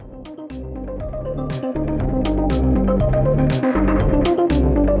Welcome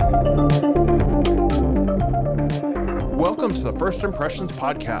to the First Impressions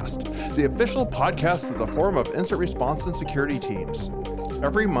Podcast, the official podcast of the Forum of Incident Response and Security Teams.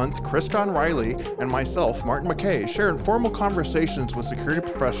 Every month, Chris John Riley and myself, Martin McKay, share informal conversations with security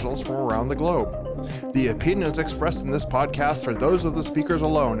professionals from around the globe. The opinions expressed in this podcast are those of the speakers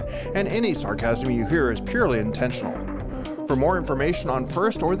alone, and any sarcasm you hear is purely intentional. For more information on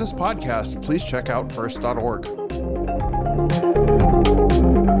FIRST or this podcast, please check out first.org.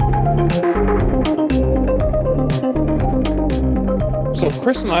 So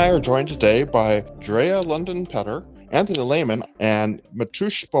Chris and I are joined today by Drea London-Petter, Anthony Lehman, and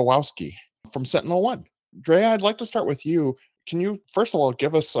Matusz Bałowski from SentinelOne. Drea, I'd like to start with you. Can you, first of all,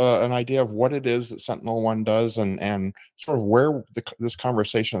 give us an idea of what it is that SentinelOne does and sort of where this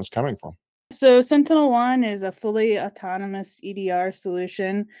conversation is coming from? So SentinelOne is a fully autonomous EDR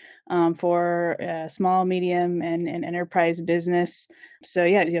solution for small, medium, and enterprise business. So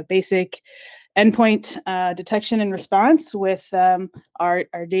basic endpoint detection and response with our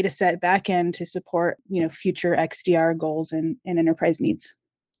data set backend to support future XDR goals and enterprise needs.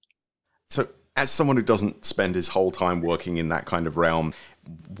 So as someone who doesn't spend his whole time working in that kind of realm,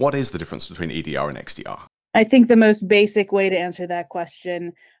 what is the difference between EDR and XDR? I think the most basic way to answer that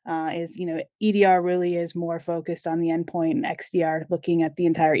question is, EDR really is more focused on the endpoint, and XDR looking at the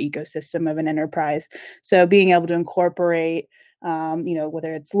entire ecosystem of an enterprise. So being able to incorporate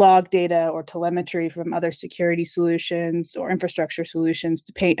whether it's log data or telemetry from other security solutions or infrastructure solutions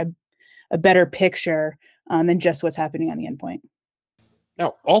to paint a better picture than just what's happening on the endpoint.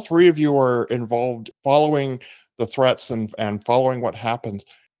 Now, all three of you are involved following the threats and following what happens.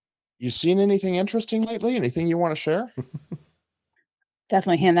 You seen anything interesting lately? Anything you want to share?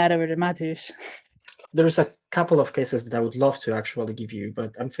 Definitely hand that over to Matusz. There's a couple of cases that I would love to actually give you,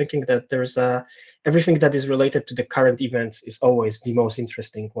 but I'm thinking that there's everything that is related to the current events is always the most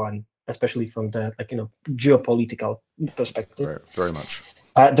interesting one, especially from the geopolitical perspective. Very, very much.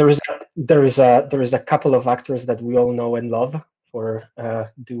 There is a couple of actors that we all know and love for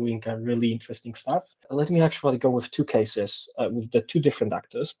doing really interesting stuff. Let me actually go with two cases with the two different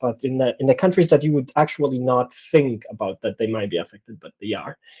actors, but in the countries that you would actually not think about that they might be affected, but they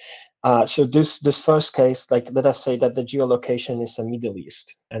are. So this first case, let us say that the geolocation is the Middle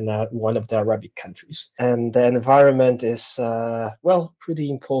East and one of the Arabic countries, and the environment is pretty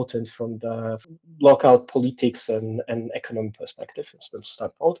important from the local politics and economic perspective, for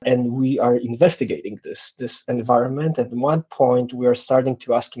example. And we are investigating this environment. At one point, we are starting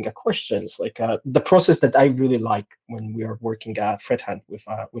to asking questions like the process that I really like when we are working at threat hunt with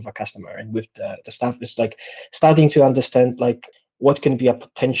a customer and with the staff is starting to understand what can be a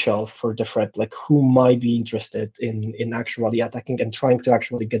potential for the threat, who might be interested in actually attacking, and trying to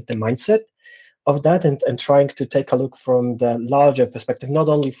actually get the mindset of that, and trying to take a look from the larger perspective, not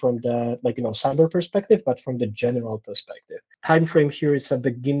only from the cyber perspective, but from the general perspective. Time frame here is the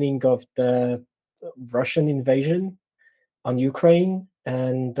beginning of the Russian invasion on Ukraine,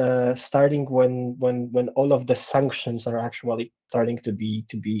 and starting when all of the sanctions are actually starting to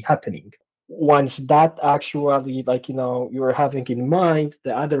be happening. Once that actually you're having in mind,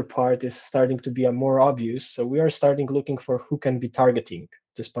 the other part is starting to be more obvious. So we are starting looking for who can be targeting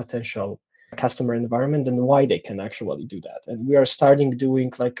this potential customer environment and why they can actually do that. And we are starting doing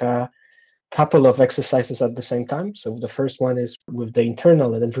a couple of exercises at the same time. So the first one is with the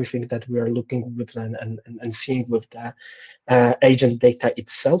internal and everything that we are looking with and seeing with the agent data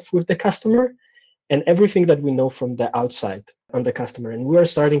itself with the customer, and everything that we know from the outside on the customer. And we are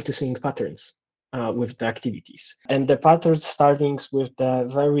starting to see patterns with the activities. And the patterns starting with the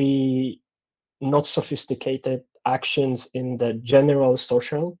very not sophisticated actions in the general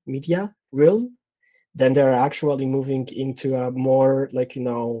social media realm. Then they're actually moving into a more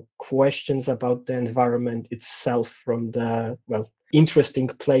questions about the environment itself from the interesting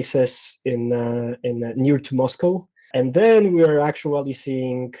places in near to Moscow. And then we are actually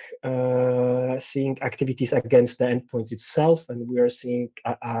seeing activities against the endpoint itself, and we are seeing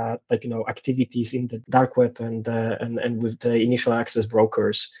activities in the dark web and with the initial access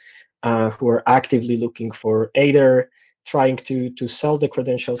brokers who are actively looking for either trying to sell the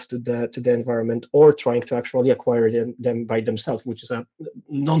credentials to the environment or trying to actually acquire them by themselves, which is a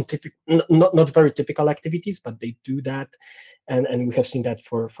not very typical activities, but they do that. And we have seen that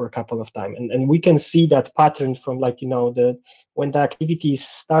for a couple of times, and we can see that pattern from when the activity is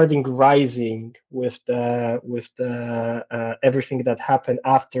starting rising with the everything that happened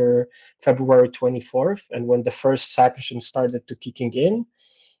after February 24th, and when the first sanctions started to kicking in,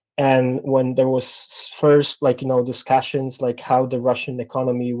 And when there was first, discussions like how the Russian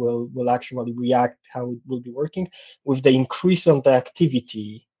economy will actually react, how it will be working, with the increase on the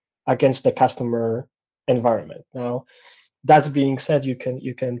activity against the customer environment. Now, that being said, you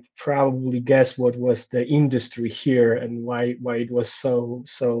can probably guess what was the industry here and why it was so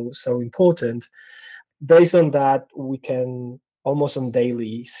important. Based on that, we can almost on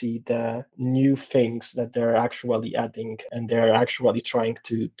daily see the new things that they're actually adding and they're actually trying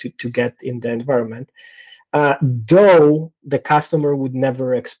to get in the environment. Though the customer would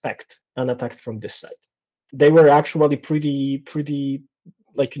never expect an attack from this side. They were actually pretty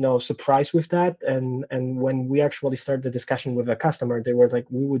surprised with that. And when we actually started the discussion with a customer, they were like,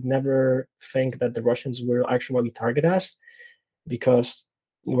 we would never think that the Russians will actually target us because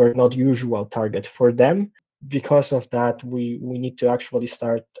we're not usual target for them. Because of that, we need to actually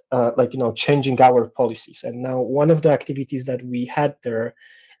start changing our policies. And now one of the activities that we had there,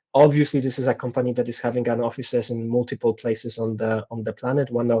 obviously this is a company that is having an offices in multiple places on the planet.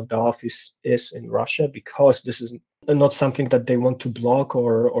 One of the office is in Russia, because this is not something that they want to block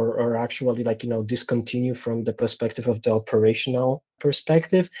or actually discontinue from the perspective of the operational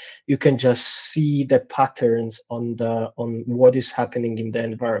perspective. You can just see the patterns on what is happening in the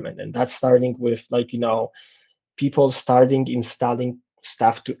environment, and that's starting with people starting installing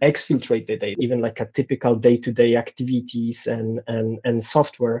stuff to exfiltrate the data, even like a typical day-to-day activities and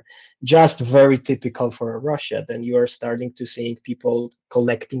software, just very typical for Russia. Then you are starting to seeing people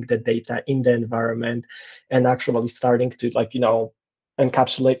collecting the data in the environment and actually starting to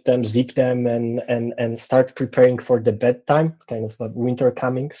encapsulate them, zip them, and start preparing for the bedtime, kind of a winter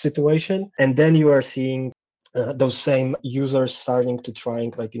coming situation. And then you are seeing those same users starting to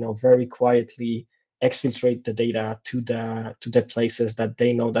trying very quietly exfiltrate the data to the places that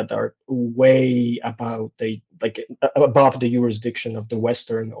they know that are way above above the jurisdiction of the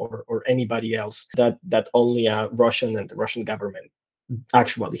Western or anybody else, that only Russian and the Russian government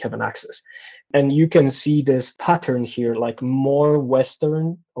actually have an access. And you can see this pattern here, like more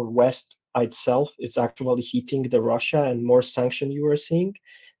Western or West itself, it's actually hitting the Russia, and more sanction you are seeing,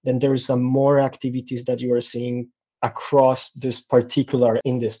 then there is some more activities that you are seeing across this particular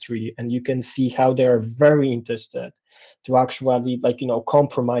industry. And you can see how they are very interested to actually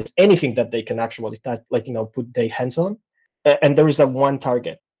compromise anything that they can actually put their hands on. And there is a one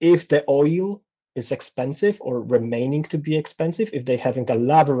target: if the oil is expensive or remaining to be expensive, if they having a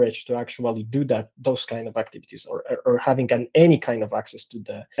leverage to actually do those kind of activities, or having any kind of access to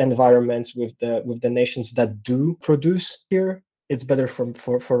the environments with the nations that do produce here, it's better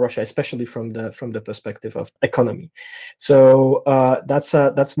for Russia, especially from the perspective of economy. So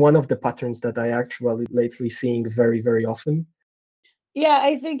that's one of the patterns that I actually lately seeing very, very often. Yeah,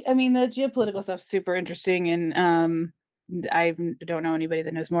 I mean, the geopolitical stuff's super interesting, and I don't know anybody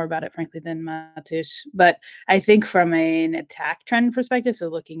that knows more about it, frankly, than Matusz. But I think from an attack trend perspective, so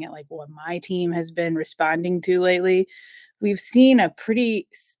looking at like what my team has been responding to lately, we've seen a pretty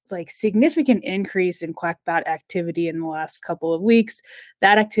significant increase in Quackbot activity in the last couple of weeks.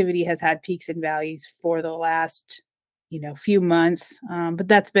 That activity has had peaks and valleys for the last few months, but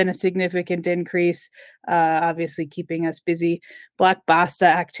that's been a significant increase, obviously keeping us busy. Black Basta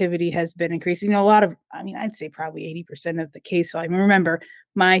activity has been increasing a lot of, I'd say probably 80% of the case volume. Remember,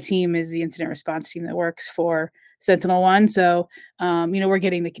 my team is the incident response team that works for SentinelOne. So, we're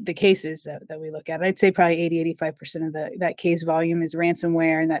getting the cases that we look at. I'd say probably 85% of that case volume is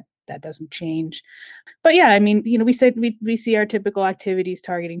ransomware, and that doesn't change. But yeah, we said we see our typical activities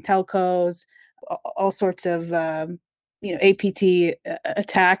targeting telcos, all sorts of APT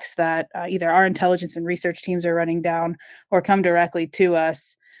attacks that either our intelligence and research teams are running down or come directly to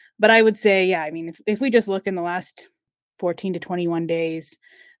us. But I would say, yeah, if we just look in the last 14 to 21 days,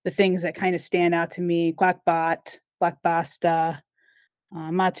 the things that kind of stand out to me: Quackbot, Black Basta,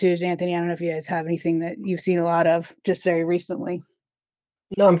 Matusz, Anthony. I don't know if you guys have anything that you've seen a lot of just very recently.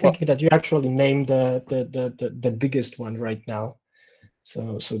 No, I'm thinking that you actually named the biggest one right now.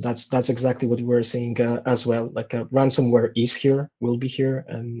 So that's exactly what we're seeing as well. Like ransomware is here, will be here,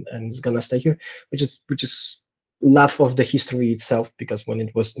 and it's gonna stay here, which is laugh of the history itself, because when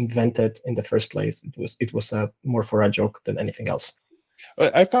it was invented in the first place, it was more for a joke than anything else.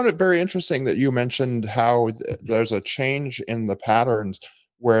 I found it very interesting that you mentioned how there's a change in the patterns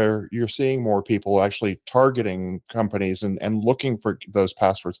where you're seeing more people actually targeting companies and looking for those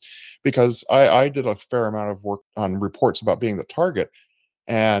passwords, because I did a fair amount of work on reports about being the target.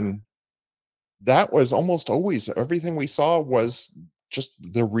 And that was almost always everything we saw was just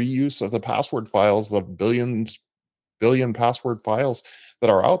the reuse of the password files, the billion password files that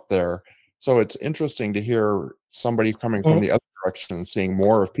are out there. So it's interesting to hear somebody coming from Mhm. the other direction, seeing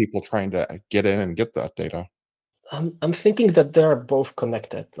more of people trying to get in and get that data. I'm thinking that they are both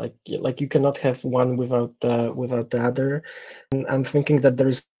connected. Like you cannot have one without the other. And I'm thinking that there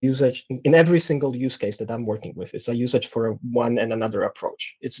is usage in every single use case that I'm working with. It's a usage for one and another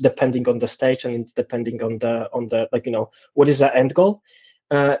approach. It's depending on the stage, and it's depending on the like, what is the end goal.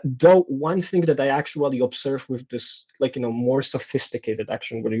 Though one thing that I actually observe with this, like, more sophisticated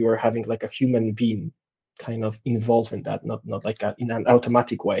action, where you are having like a human being kind of involved in that, not like in an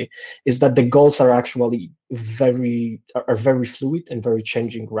automatic way, is that the goals are actually very fluid and very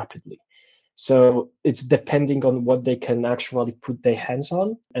changing rapidly. So it's depending on what they can actually put their hands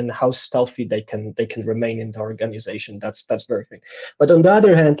on and how stealthy they can remain in the organization. That's very thing. But on the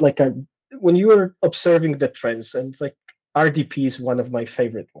other hand, when you are observing the trends, and it's like RDP is one of my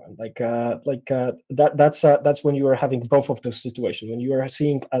favorite one. That's when you are having both of those situations. When you are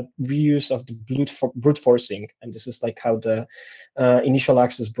seeing a reuse of the brute forcing, and this is like how the initial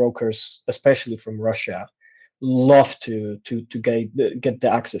access brokers, especially from Russia, love to get the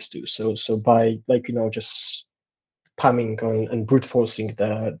access to. So by just spamming on and brute forcing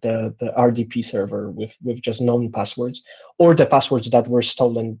the RDP server with just known passwords, or the passwords that were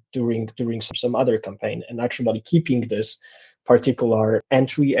stolen during some other campaign, and actually keeping this particular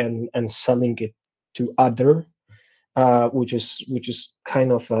entry and selling it to other, which is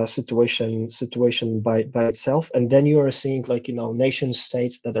kind of a situation by itself. And then you are seeing nation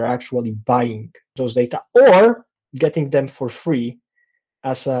states that are actually buying those data or getting them for free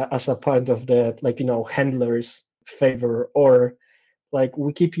as a part of the handlers favor, or like,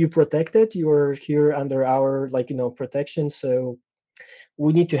 we keep you protected, you're here under our protection, so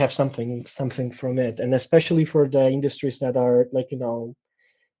we need to have something from it. And especially for the industries that are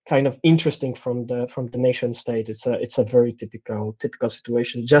kind of interesting from the nation state, it's a very typical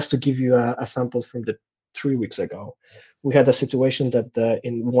situation. Just to give you a sample from the 3 weeks ago, we had a situation that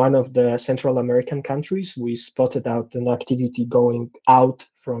in one of the Central American countries, we spotted out an activity going out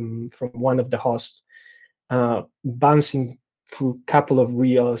from one of the hosts, bouncing through a couple of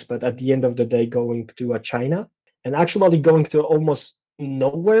reals, but at the end of the day going to China, and actually going to almost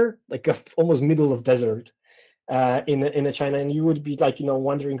nowhere, like almost middle of desert, in a China. And you would be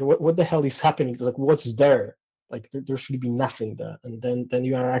wondering what the hell is happening, like what's there, like there should be nothing there. And then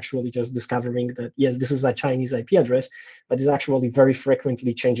you are actually just discovering that, yes, this is a Chinese IP address, but it's actually very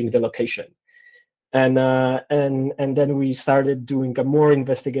frequently changing the location. And then we started doing a more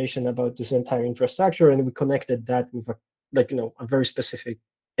investigation about this entire infrastructure, and we connected that with a very specific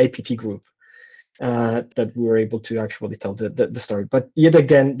APT group, that we were able to actually tell the story. But yet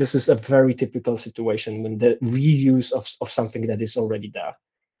again, this is a very typical situation when the reuse of something that is already there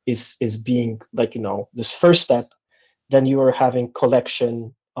is being this first step. Then you are having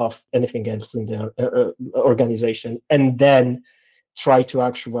collection of anything else in the organization, and then try to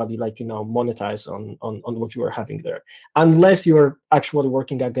actually monetize on what you are having there, unless you're actually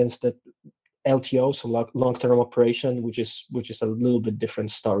working against the LTO, so long-term operation, which is a little bit different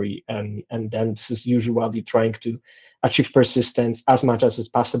story. And then this is usually trying to achieve persistence as much as is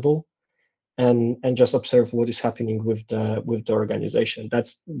possible, and just observe what is happening with the organization.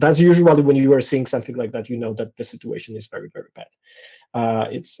 That's usually when you are seeing something like that, that the situation is very, very bad.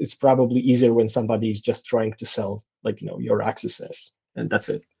 It's probably easier when somebody is just trying to sell your accesses, and that's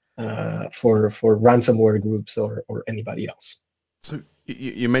it, for ransomware groups or anybody else. So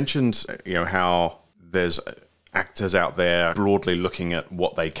you mentioned, how there's actors out there broadly looking at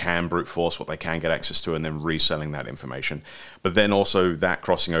what they can brute force, what they can get access to, and then reselling that information. But then also that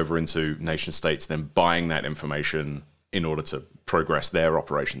crossing over into nation states, then buying that information in order to progress their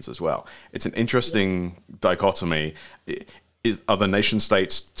operations as well. It's an interesting dichotomy. Are the nation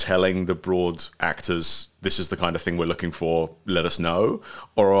states telling the broad actors, this is the kind of thing we're looking for, let us know?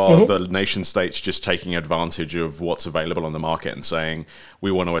 Or are the nation states just taking advantage of what's available on the market and saying,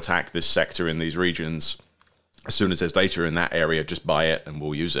 we want to attack this sector in these regions, as soon as there's data in that area, just buy it and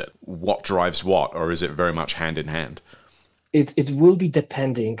we'll use it? What drives what, or is it very much hand in hand? It will be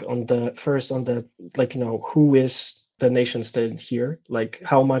depending on who is the nation state here, like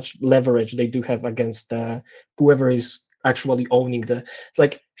how much leverage they do have against whoever is actually owning it's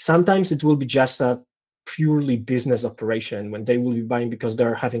like sometimes it will be just a purely business operation when they will be buying, because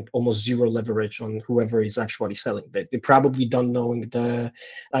they're having almost zero leverage on whoever is actually selling. They probably don't knowing the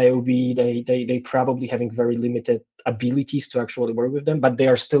IOB, they probably having very limited abilities to actually work with them, but they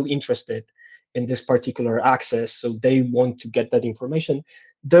are still interested in this particular access, so they want to get that information,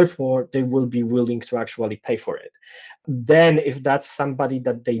 therefore they will be willing to actually pay for it. Then if that's somebody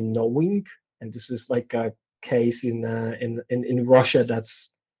that they knowing, and this is like a case in Russia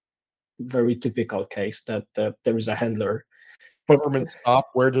that's very typical case that there is a handler. Government stop.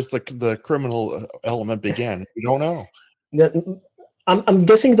 Where does the criminal element begin? We don't know. I'm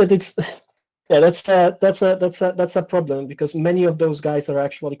guessing that it's that's a problem, because many of those guys are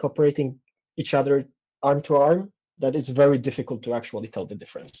actually cooperating each other arm to arm, that it's very difficult to actually tell the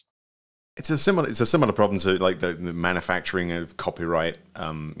difference. It's a similar problem to like the manufacturing of copyright,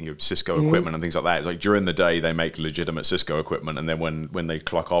 Cisco equipment and things like that. It's like during the day they make legitimate Cisco equipment, and then when they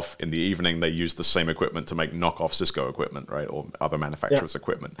clock off in the evening, they use the same equipment to make knockoff Cisco equipment, right, or other manufacturers'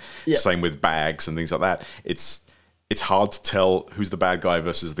 equipment. Yeah. Same with bags and things like that. It's hard to tell who's the bad guy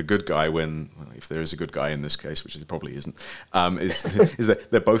versus the good guy if there is a good guy in this case, which there probably isn't, is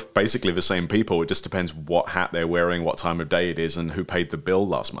that they're both basically the same people. It just depends what hat they're wearing, what time of day it is, and who paid the bill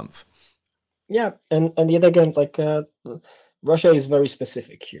last month. Yeah, and yet again, like Russia is very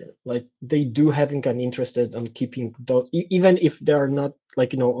specific here. Like they do having an interest in keeping those, even if they are not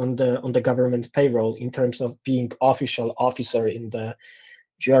like on the government payroll in terms of being official officer in the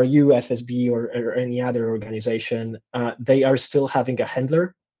GRU, FSB, or any other organization. They are still having a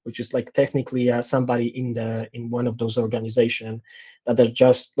handler, which is like technically somebody in one of those organizations that are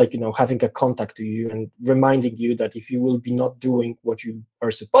just like having a contact to you and reminding you that if you will be not doing what you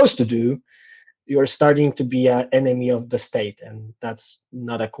are supposed to do, you are starting to be an enemy of the state, and that's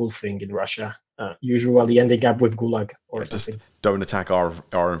not a cool thing in Russia. Usually ending up with gulag or something. Just don't attack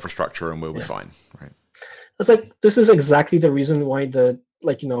our infrastructure, and we'll be fine, right? It's like this is exactly the reason why the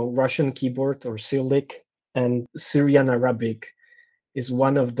Russian keyboard or Cyrillic and Syrian Arabic is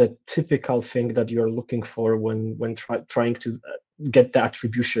one of the typical thing that you're looking for when trying to get the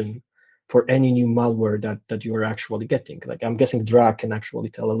attribution for any new malware that you are actually getting. Like I'm guessing Drag can actually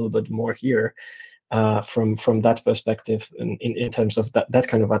tell a little bit more here from that perspective in terms of that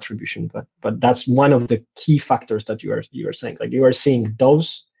kind of attribution. But that's one of the key factors that you are saying. Like you are seeing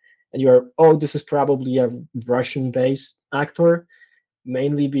those, and this is probably a Russian-based actor,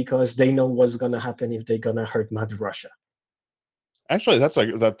 mainly because they know what's gonna happen if they're gonna hurt Mad Russia. Actually, that's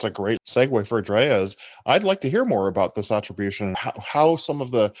a great segue for Andreas. I'd like to hear more about this attribution, how some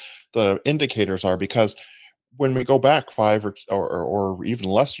of the indicators are, because when we go back 5 or even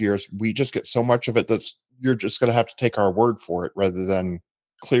less years, we just get so much of it you're just going to have to take our word for it rather than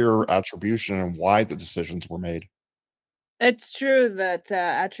clear attribution and why the decisions were made. It's true that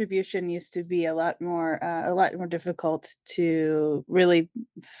attribution used to be a lot more difficult to really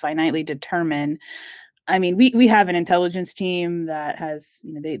finitely determine. I mean, we have an intelligence team that has,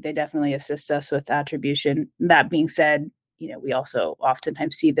 they definitely assist us with attribution. That being said, we also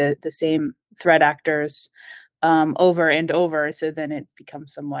oftentimes see the same threat actors over and over. So then it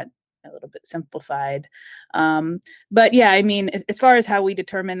becomes somewhat a little bit simplified. But yeah, I mean, as far as how we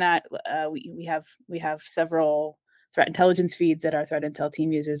determine that, we have several threat intelligence feeds that our threat intel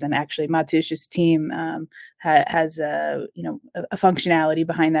team uses, and actually Matush's team has a functionality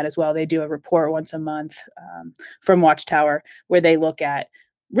behind that as well. They do a report once a month from Watchtower where they look at,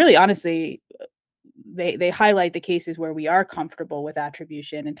 really honestly, they highlight the cases where we are comfortable with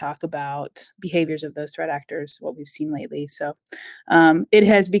attribution and talk about behaviors of those threat actors, what we've seen lately. So it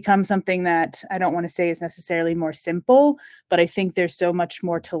has become something that I don't want to say is necessarily more simple, but I think there's so much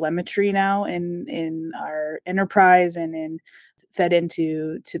more telemetry now in our enterprise and fed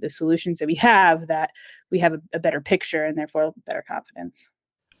into the solutions that we have a better picture and therefore better confidence.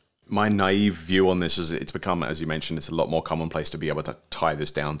 My naive view on this is it's become, as you mentioned, it's a lot more commonplace to be able to tie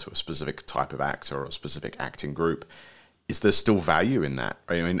this down to a specific type of actor or a specific acting group. Is there still value in that?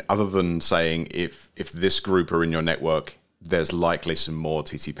 I mean, other than saying if this group are in your network, there's likely some more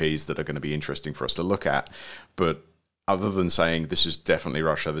TTPs that are going to be interesting for us to look at. But other than saying this is definitely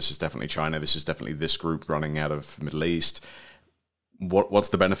Russia, this is definitely China, this is definitely this group running out of Middle East, what's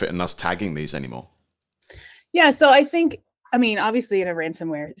the benefit in us tagging these anymore? Yeah, so I think, obviously in a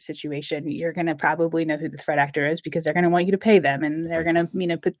ransomware situation, you're going to probably know who the threat actor is because they're going to want you to pay them, and they're going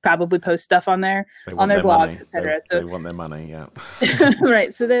to probably post stuff on their blogs, etc. They want their money, yeah.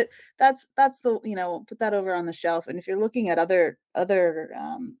 Right. So that's the put that over on the shelf. And if you're looking at other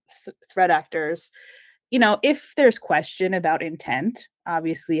threat actors, if there's question about intent,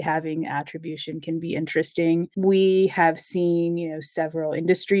 obviously having attribution can be interesting. We have seen several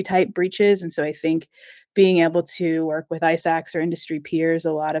industry type breaches, and so I think being able to work with ISACs or industry peers,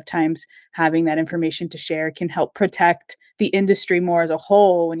 a lot of times having that information to share can help protect the industry more as a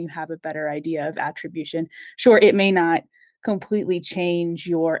whole when you have a better idea of attribution. Sure, it may not completely change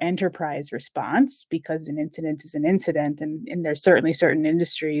your enterprise response, because an incident is an incident. And there's certainly certain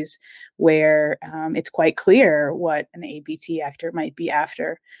industries where it's quite clear what an APT actor might be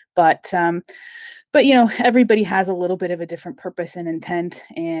after. But everybody has a little bit of a different purpose and intent,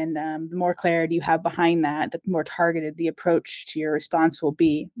 and the more clarity you have behind that, the more targeted the approach to your response will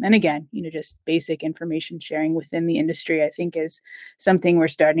be. And again, just basic information sharing within the industry, I think, is something we're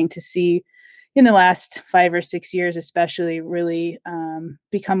starting to see in the last 5 or 6 years, especially, really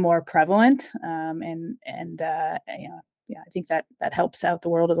become more prevalent. I think that helps out the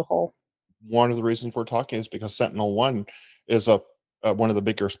world as a whole. One of the reasons we're talking is because SentinelOne is one of the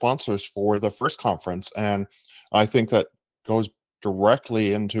bigger sponsors for the first conference, and I think that goes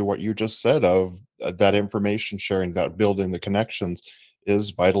directly into what you just said of that information sharing, that building the connections is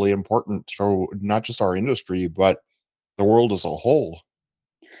vitally important to not just our industry, but the world as a whole.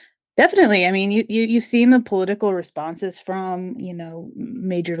 Definitely. I mean, you've seen the political responses from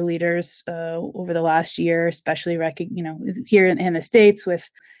major leaders over the last year, especially here in the States, with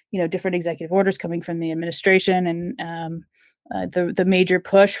different executive orders coming from the administration, and the major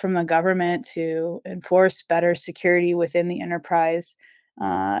push from the government to enforce better security within the enterprise.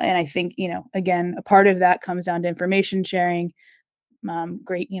 And I think again, a part of that comes down to information sharing,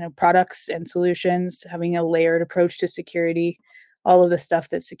 great products and solutions, having a layered approach to security. All of the stuff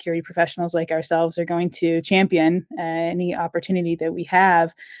that security professionals like ourselves are going to champion any opportunity that we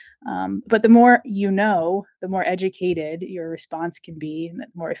have. But the more the more educated your response can be, and the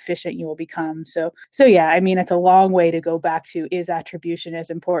more efficient you will become. So yeah, I mean, it's a long way to go back to, is attribution as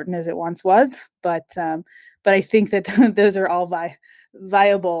important as it once was? But I think that those are all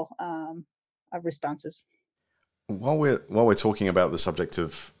viable responses. While we're talking about the subject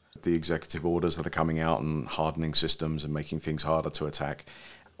of the executive orders that are coming out and hardening systems and making things harder to attack,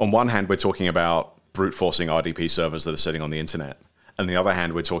 on one hand, we're talking about brute forcing RDP servers that are sitting on the internet. On the other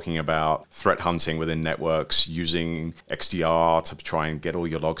hand, we're talking about threat hunting within networks, using XDR to try and get all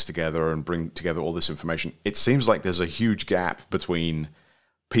your logs together and bring together all this information. It seems like there's a huge gap between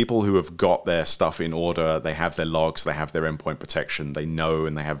people who have got their stuff in order, they have their logs, they have their endpoint protection, they know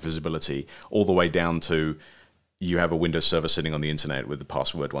and they have visibility, all the way down to you have a Windows server sitting on the internet with the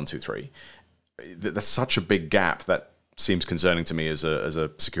password 123. That's such a big gap that seems concerning to me as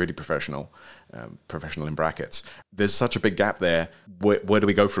a security professional, professional in brackets. There's such a big gap there. Where do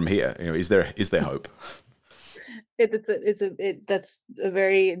we go from here? Is there hope? That's a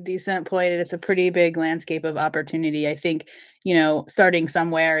very decent point, and it's a pretty big landscape of opportunity. I think starting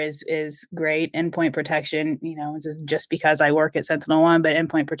somewhere is great. Endpoint protection, just because I work at SentinelOne, but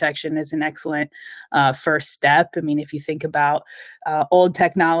endpoint protection is an excellent first step. I mean, if you think about old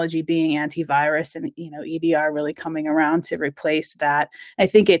technology being antivirus, and EDR really coming around to replace that, I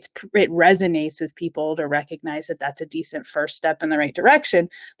think it resonates with people to recognize that that's a decent first step in the right direction.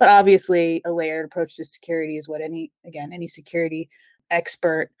 But obviously, a layered approach to security is what any security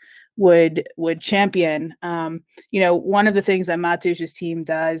expert would champion. One of the things that Mateusz's team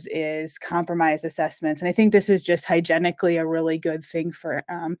does is compromise assessments, and I think this is just hygienically a really good thing for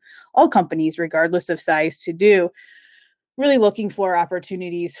all companies, regardless of size, to do. Really looking for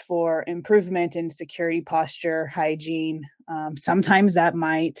opportunities for improvement in security posture, hygiene. Sometimes that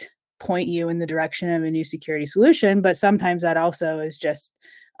might point you in the direction of a new security solution, but sometimes that also is just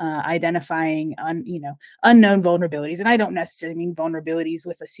identifying unknown vulnerabilities. And I don't necessarily mean vulnerabilities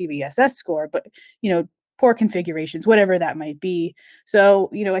with a CVSS score, but poor configurations, whatever that might be. So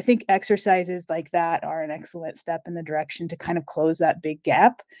I think exercises like that are an excellent step in the direction to kind of close that big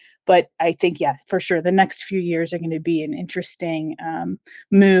gap. But I think, yeah, for sure, the next few years are going to be an interesting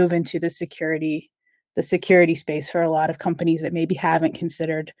move into the security space for a lot of companies that maybe haven't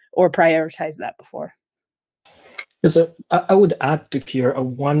considered or prioritized that before. So I would add to here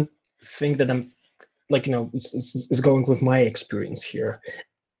one thing that I'm is going with my experience here.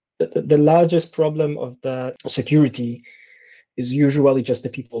 The largest problem of the security is usually just the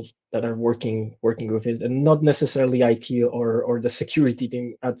people that are working with it, and not necessarily IT or the security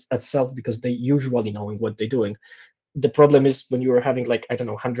team itself, because they usually knowing what they're doing. The problem is when you are having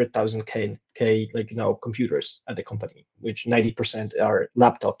 100,000 computers at the company, which 90% are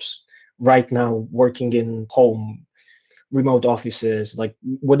laptops right now, working in home, remote offices,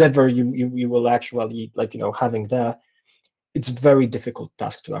 whatever you will actually having there. It's a very difficult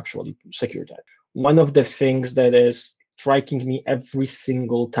task to actually secure that. One of the things that is striking me every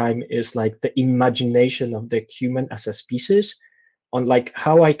single time is the imagination of the human as a species on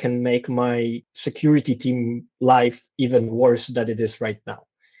how I can make my security team life even worse than it is right now.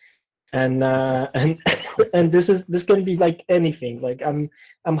 And and this can be anything.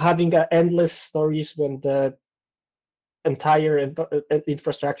 I'm having endless stories when the entire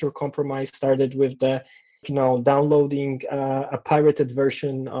infrastructure compromise started with the downloading a pirated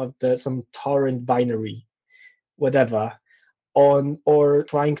version of some torrent binary, whatever, or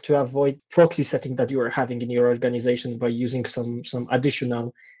trying to avoid proxy setting that you are having in your organization by using some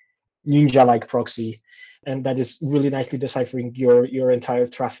additional Ninja-like proxy, and that is really nicely deciphering your entire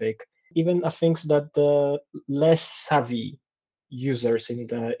traffic. Even things that the less savvy users in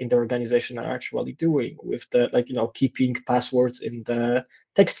the organization are actually doing, with the keeping passwords in the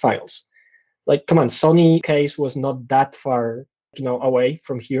text files. Like, come on, Sony case was not that far away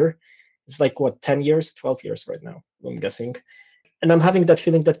from here. It's like what, 10 years, 12 years right now, I'm guessing. And I'm having that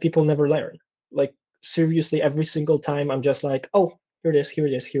feeling that people never learn. Like, seriously, every single time I'm just like, oh, here it is, here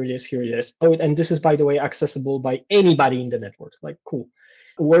it is, here it is, here it is. Oh, and this is, by the way, accessible by anybody in the network. Like, cool.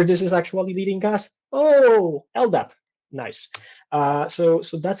 Where this is actually leading us? Oh, LDAP. Nice. So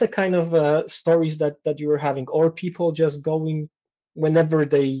that's a kind of stories that you were having, or people just going whenever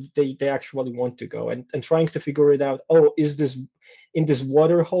they actually want to go, and trying to figure it out. Oh, is this in this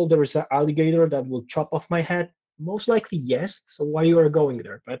water hole? There is an alligator that will chop off my head. Most likely, yes. So why you are going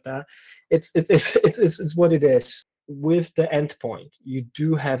there? But it's what it is. With the endpoint, you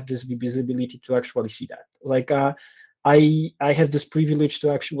do have this visibility to actually see that. Like, I have this privilege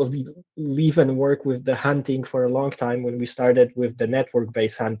to actually live and work with the hunting for a long time. When we started with the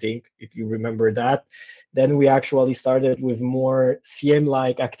network-based hunting, if you remember that, then we actually started with more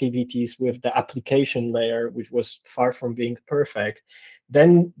CM-like activities with the application layer, which was far from being perfect.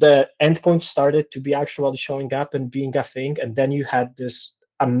 Then the endpoint started to be actually showing up and being a thing, and then you had this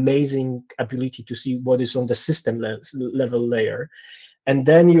amazing ability to see what is on the system level layer. And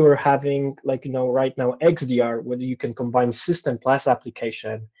then you're having, like, right now, XDR, where you can combine system plus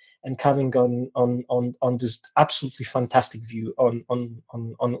application, and having on this absolutely fantastic view on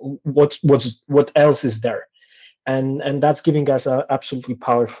what else is there. And that's giving us absolutely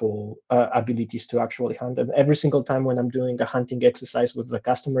powerful abilities to actually hunt. And every single time when I'm doing a hunting exercise with the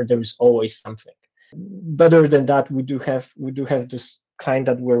customer, there is always something. Better than that, we do have this kind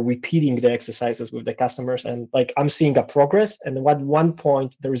that we're repeating the exercises with the customers, and like, I'm seeing a progress, and at one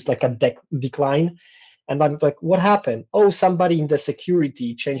point there is like a decline, and I'm like, what happened? Oh, somebody in the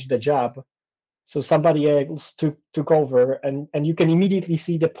security changed the job, so somebody else took over, and you can immediately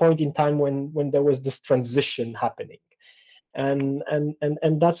see the point in time when there was this transition happening, and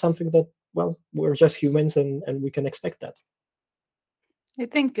that's something that, well, we're just humans, and we can expect that. I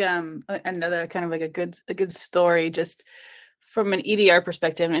think another kind of like a good story, just from an EDR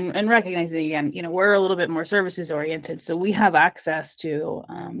perspective, and recognizing, again, we're a little bit more services oriented, so we have access to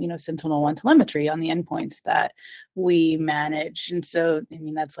SentinelOne telemetry on the endpoints that we manage, and so I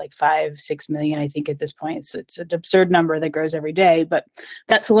mean that's like 5-6 million, I think, at this point. It's an absurd number that grows every day, but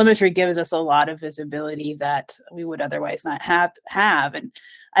that telemetry gives us a lot of visibility that we would otherwise not have. And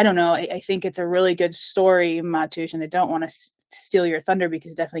I don't know, I think it's a really good story, Matusz, and I don't want to steal your thunder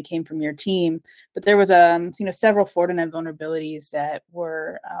because it definitely came from your team, but there was several Fortinet vulnerabilities that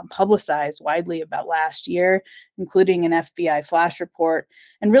were publicized widely about last year, including an FBI flash report,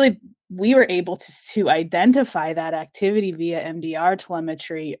 and really we were able to identify that activity via MDR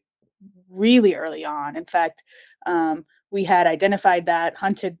telemetry really early on. In fact, we had identified that,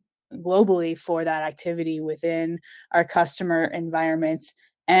 hunted globally for that activity within our customer environments,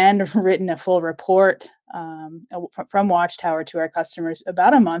 and written a full report from Watchtower to our customers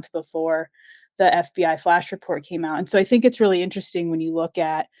about a month before the FBI flash report came out. And so I think it's really interesting when you look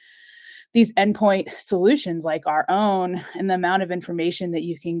at these endpoint solutions like our own, and the amount of information that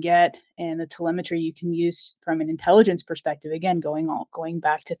you can get and the telemetry you can use from an intelligence perspective. Again, going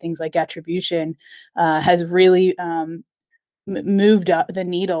back to things like attribution, has really moved up the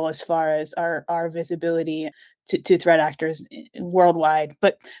needle as far as our visibility to threat actors worldwide.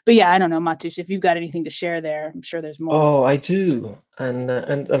 But yeah, I don't know, Matusz, if you've got anything to share there. I'm sure there's more. Oh, I do. And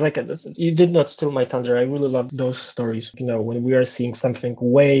like, you did not steal my thunder. I really love those stories. When we are seeing something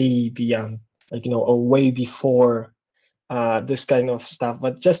way beyond, or way before this kind of stuff.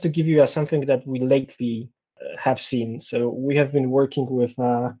 But just to give you something that we lately have seen. So we have been working with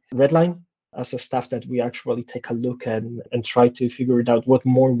Redline as a staff that we actually take a look and try to figure it out what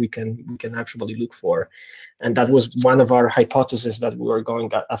more we can actually look for. And that was one of our hypotheses that we were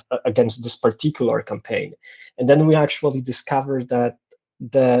going against this particular campaign. And then we actually discovered that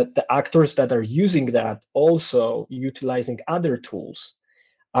the actors that are using that also utilizing other tools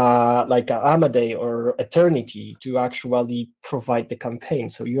like Amadeus or Eternity to actually provide the campaign.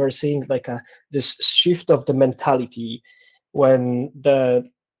 So you are seeing like this shift of the mentality when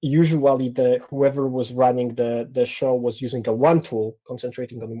usually whoever was running the show was using one tool,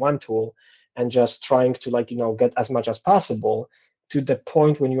 concentrating on one tool. and just trying to get as much as possible, to the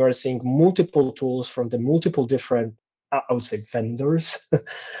point when you are seeing multiple tools from the multiple different, I would say, vendors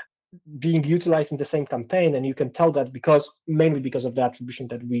being utilized in the same campaign. And you can tell that mainly because of the attribution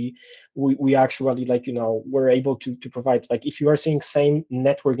that we actually we're able to provide. Like if you are seeing same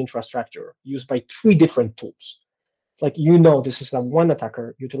network infrastructure used by 3 different tools, it's like, this is one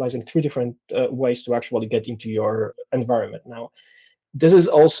attacker utilizing 3 different ways to actually get into your environment. Now, this is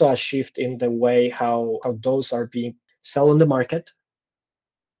also a shift in the way how those are being sold on the market,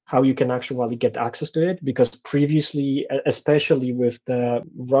 how you can actually get access to it, because previously, especially with the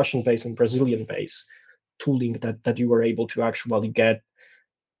Russian base and Brazilian base tooling that you were able to actually get,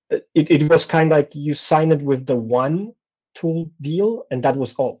 it was kind of like you signed it with the one tool deal, and that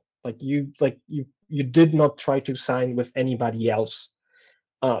was all. You did not try to sign with anybody else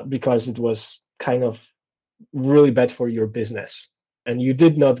because it was kind of really bad for your business, and you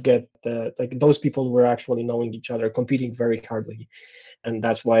did not get those people were actually knowing each other, competing very hardly. And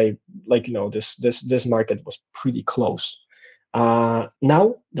that's why, this market was pretty close.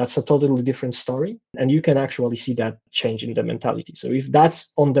 Now that's a totally different story, and you can actually see that change in the mentality. So if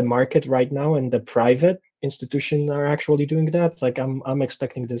that's on the market right now, and the private institutions are actually doing that, I'm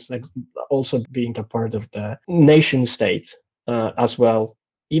expecting this also being a part of the nation state as well,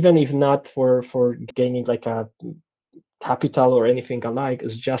 even if not for gaining a capital or anything alike,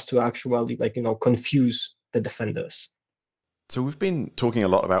 is just to actually confuse the defenders. So we've been talking a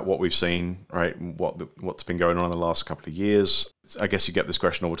lot about what we've seen, right? What's been going on in the last couple of years. I guess you get this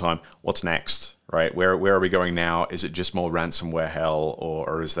question all the time. What's next, right? Where are we going now? Is it just more ransomware hell,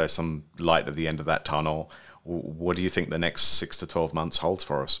 or is there some light at the end of that tunnel? What do you think the next 6 to 12 months holds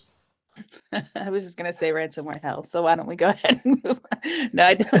for us? I was just going to say ransomware hell. So why don't we go ahead and move on? No,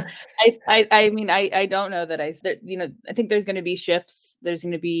 I don't. I don't know that I think there's going to be shifts. There's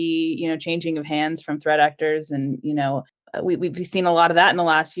going to be, changing of hands from threat actors, and, we've seen a lot of that in the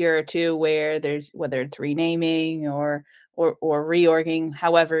last year or two, where whether it's renaming or reorging,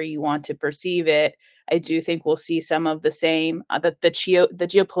 however you want to perceive it. I do think we'll see some of the same. The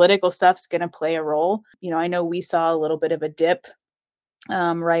geopolitical stuff's going to play a role. I know we saw a little bit of a dip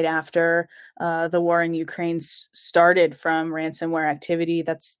right after the war in Ukraine started from ransomware activity.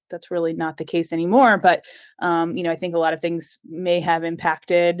 That's really not the case anymore. But I think a lot of things may have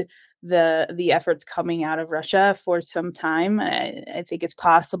impacted the efforts coming out of Russia for some time. I think it's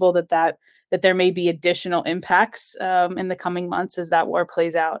possible that there may be additional impacts in the coming months as that war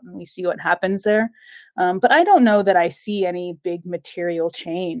plays out and we see what happens there. But I don't know that I see any big material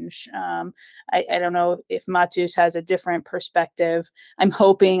change. I don't know if Matus has a different perspective. I'm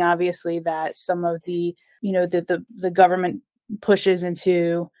hoping, obviously, that some of the government pushes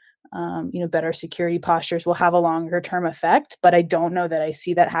into better security postures will have a longer term effect, but I don't know that I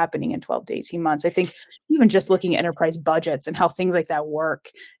see that happening in 12 to 18 months. I think even just looking at enterprise budgets and how things like that work,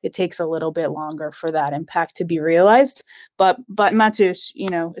 it takes a little bit longer for that impact to be realized. But Matus,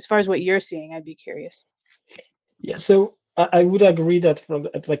 as far as what you're seeing, I'd be curious. Yeah, so I would agree that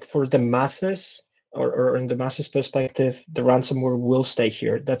for the masses, or in the masses perspective, the ransomware will stay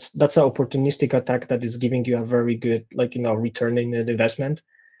here. That's an opportunistic attack that is giving you a very good return in the investment.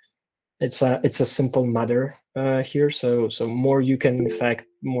 It's a simple matter here. So more you can infect,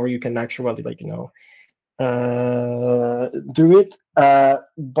 more you can actually do it.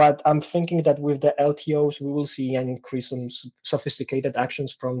 But I'm thinking that with the LTOs, we will see an increase in sophisticated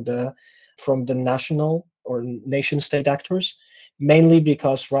actions from the national or nation state actors, mainly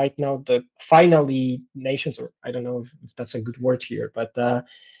because right now finally nations, or I don't know if that's a good word here, but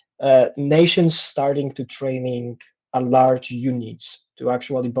nations starting to training a large units to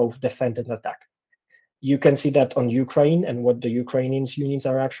actually both defend and attack. You can see that on Ukraine and what the Ukrainian units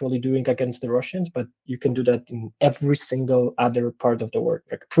are actually doing against the Russians, but you can do that in every single other part of the world.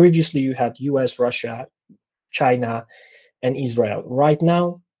 Like previously, you had US, Russia, China, and Israel. Right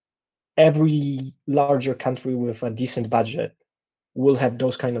now, every larger country with a decent budget will have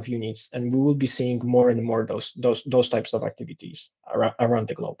those kind of units, and we will be seeing more and more those types of activities around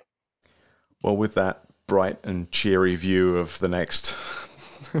the globe. Well, with that bright and cheery view of the next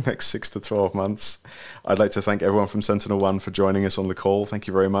 6 to 12 months, I'd like to thank everyone from SentinelOne for joining us on the call. Thank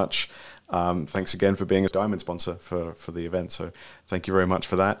you very much. Thanks again for being a diamond sponsor for the event. So thank you very much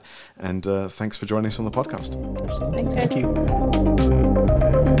for that. And thanks for joining us on the podcast. Thanks, guys. Thank you.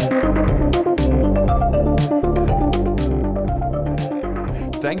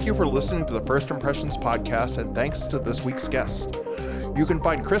 Thank you for listening to the First Impressions podcast, and thanks to this week's guest. You can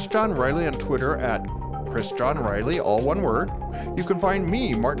find Chris John Riley on Twitter at Chris John Riley, all one word. You can find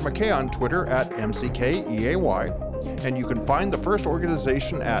me, Martin McKay, on Twitter at MCKEAY. And you can find the FIRST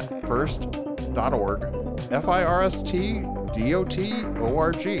organization at first.org, FIRSTDOT.org.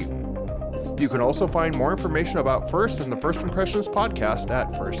 You can also find more information about FIRST and the First Impressions podcast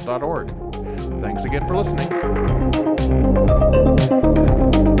at first.org. Thanks again for listening.